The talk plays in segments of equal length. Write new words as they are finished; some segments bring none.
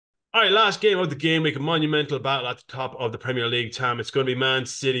All right, last game of the game week, a monumental battle at the top of the Premier League, Tam. It's going to be Man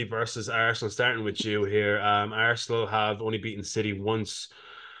City versus Arsenal. Starting with you here. Arsenal have only beaten City once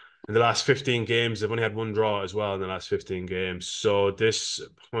in the last 15 games. They've only had one draw as well in the last 15 games. So this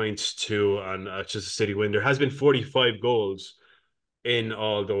points to just a City win. There has been 45 goals in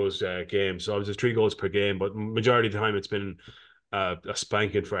all those games. So it was 3 goals per game, but majority of the time it's been a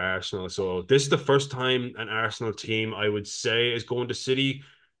spanking for Arsenal. So this is the first time an Arsenal team, I would say, is going to City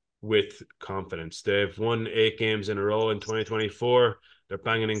with confidence. They've won 8 games in a row in 2024. They're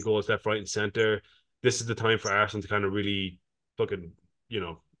banging in goals left, right, and center. This is the time for Arsenal to kind of really fucking, you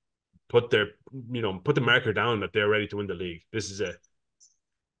know, put their, put the marker down that they're ready to win the league. This is it.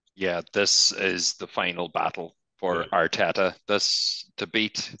 Yeah, this is the final battle Yeah, for Arteta. This to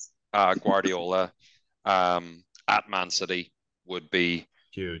beat Guardiola at Man City would be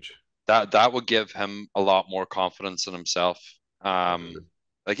huge. that would give him a lot more confidence in himself. Yeah.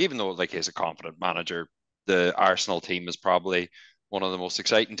 Like even though like he's a confident manager, the Arsenal team is probably one of the most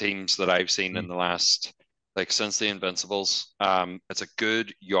exciting teams that I've seen in the last like since the Invincibles. It's a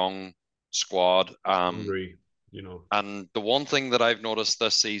good young squad. Hungry, you know. And the one thing that I've noticed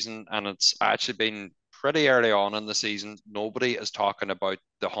this season, and it's actually been pretty early on in the season, nobody is talking about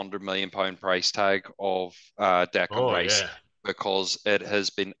the £100 million price tag of Declan Oh Rice yeah. because it has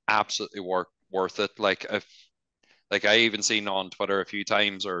been absolutely worth it. Like if like I even seen on Twitter a few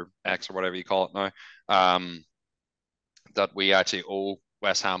times or X or whatever you call it now, that we actually owe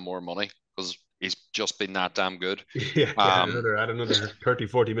West Ham more money because he's just been that damn good. Yeah, Um, add another 30,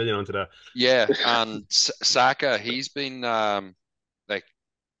 40 million onto that. yeah, and Saka, he's been like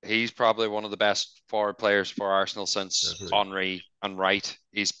he's probably one of the best forward players for Arsenal since Definitely. Henry and Wright.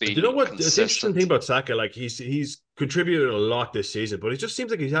 He's Do you know been what? It's an interesting thing consistent. about Saka. Like he's contributed a lot this season, but it just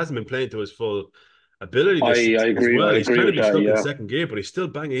seems like he hasn't been playing to his full ability I this I season as agree. I well. He's agree kind of with been that. stuck in Yeah, second gear, but he's still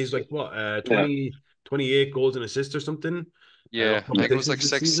banging. He's like what, yeah, 28 goals and assists or something Yeah, I think it was competitions like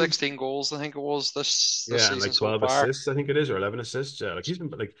this season. 16 goals. I think it was this Yeah, and like season so 12 far. assists, I think it is, or 11 assists. Yeah, like he's been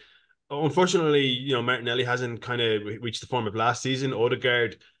like, unfortunately, Martinelli hasn't kind of reached the form of last season.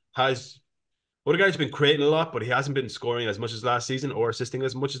 Has Odegaard's been creating a lot, but he hasn't been scoring as much as last season or assisting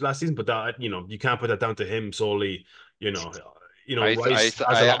as much as last season. But that, you can't put that down to him solely. You know, Rice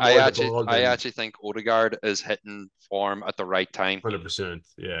has a lot more of the ball I than actually think Odegaard is hitting form at the right time. 100%.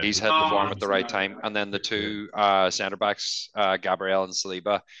 Yeah, He's he's hitting playing form at games. the right time, and then the Yeah, two centre backs, Gabriel and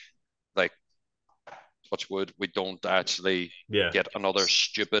Saliba, like touch wood, we don't actually yeah, get another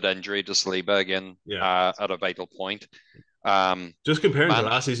stupid injury to Saliba again yeah. at a vital point. Um, Just comparing to man,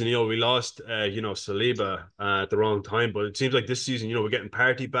 last season, we lost, Saliba at the wrong time, but it seems like this season, we're getting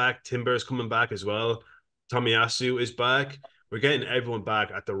Party back, Timber's coming back as well, Tomiyasu is back. We're getting everyone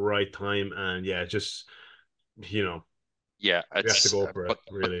back at the right time, and yeah, just you know, yeah, we have to it's go for it.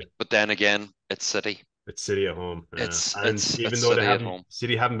 Really, but then again, it's City. it's City at home, and It's even though City at home.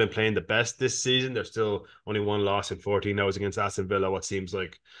 City haven't been playing the best this season, they're still only one loss in 14. That was against Aston Villa. What seems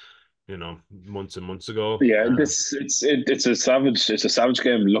like months and months ago. yeah. It's a savage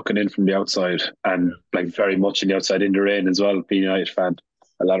game looking in from the outside, and Yeah, like very much in the outside in the rain as well. Being a United fan,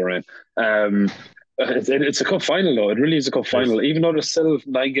 a lot of rain. Um, it's a cup final though. It really is a cup it is. final. Even though there's still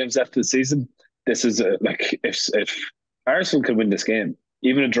 9 games after the season, this is like if Arsenal can win this game,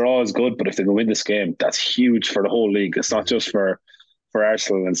 even a draw is good. But if they can win this game, that's huge for the whole league. It's not Mhm. just for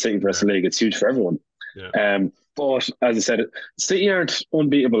Arsenal and City Yeah, versus the league. It's huge for everyone. yeah, But as I said, City aren't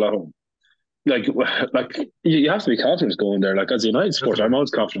unbeatable at home. Like, like you have to be confident going there. Like as a United supporter, I'm definitely.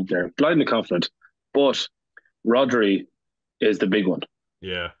 always confident there, blindly confident. But Rodri is the big one.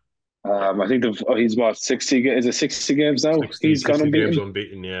 Yeah, I think he's what 60. Is it 60 games now? 60, He's gone 60 games unbeaten.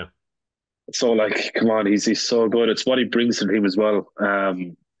 unbeaten. Yeah, So like, come on, he's so good. It's what he brings to the team as well.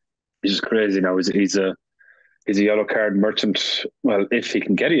 He's just crazy now. He's a yellow card merchant. Well, if he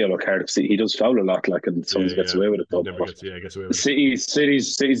can get a yellow card, because he does foul a lot, like, and yeah, sometimes gets yeah. away with it. He Though. never But gets. Yeah, gets away with it.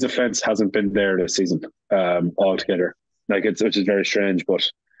 City's defense hasn't been there this season, altogether. Like it's which is very strange. But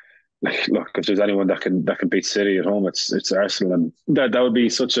like, look, if there's anyone that can beat City at home, it's Arsenal, and that would be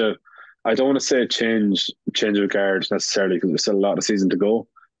such a. I don't want to say change of guard necessarily because there's still a lot of season to go,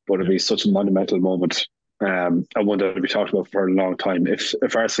 but it'd Yeah, be such a monumental moment. And one that will be talked about for a long time. If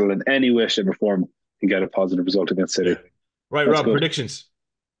Arsenal in any way, shape, or form can get a positive result against yeah. City, Right, that's Rob. good. Predictions.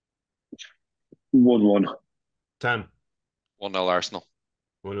 1-1. 10. 1-0 Arsenal.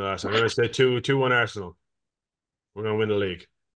 One last. I'm going to say 2-1 Arsenal. We're going to win the league.